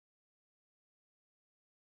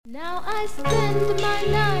Now I spend my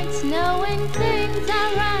nights knowing things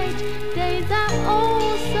are right. Days are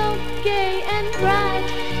oh so gay and bright,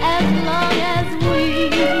 as long as we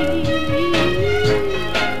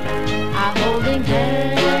are holding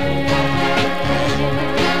hands.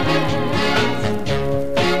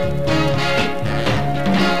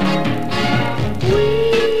 We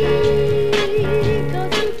go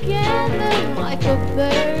together like a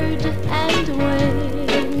bird and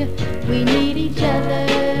wing. We need each other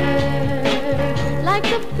like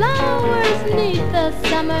the flowers need the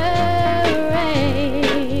summer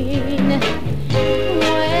rain.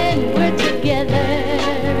 When we're together,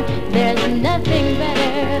 there's nothing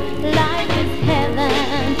better. Life is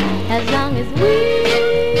heaven as long as we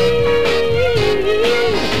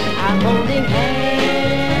are holding hands.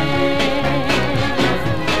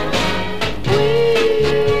 We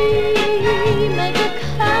make a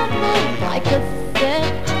couple like a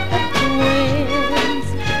set of twins.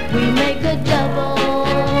 We make a double.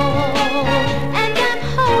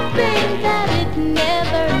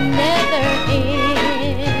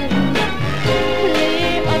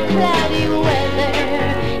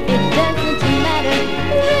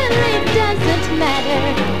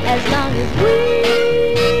 As long as we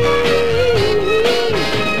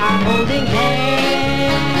are holding hands.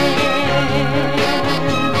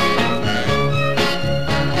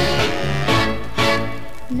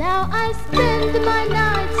 Now I spend my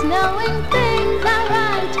nights knowing things are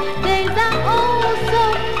right. Days are oh so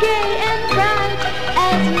gay and bright,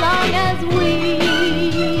 as long as we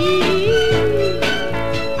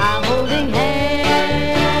are holding hands.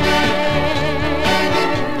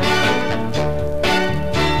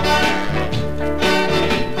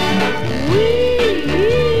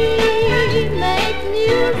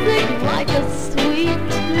 Like a sweet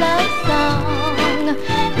love song,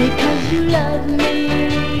 because you love me.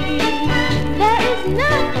 There is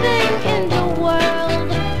nothing in the world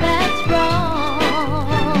that's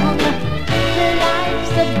wrong.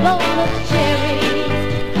 Life's a bowl of cherries,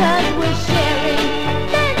 'cause we're sharing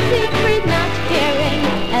that secret, not caring,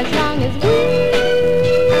 as long as we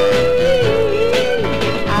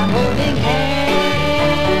are holding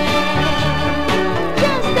hands.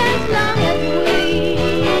 Just as long as we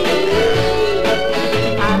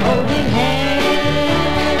are holding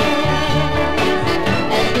hands,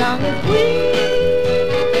 as long as we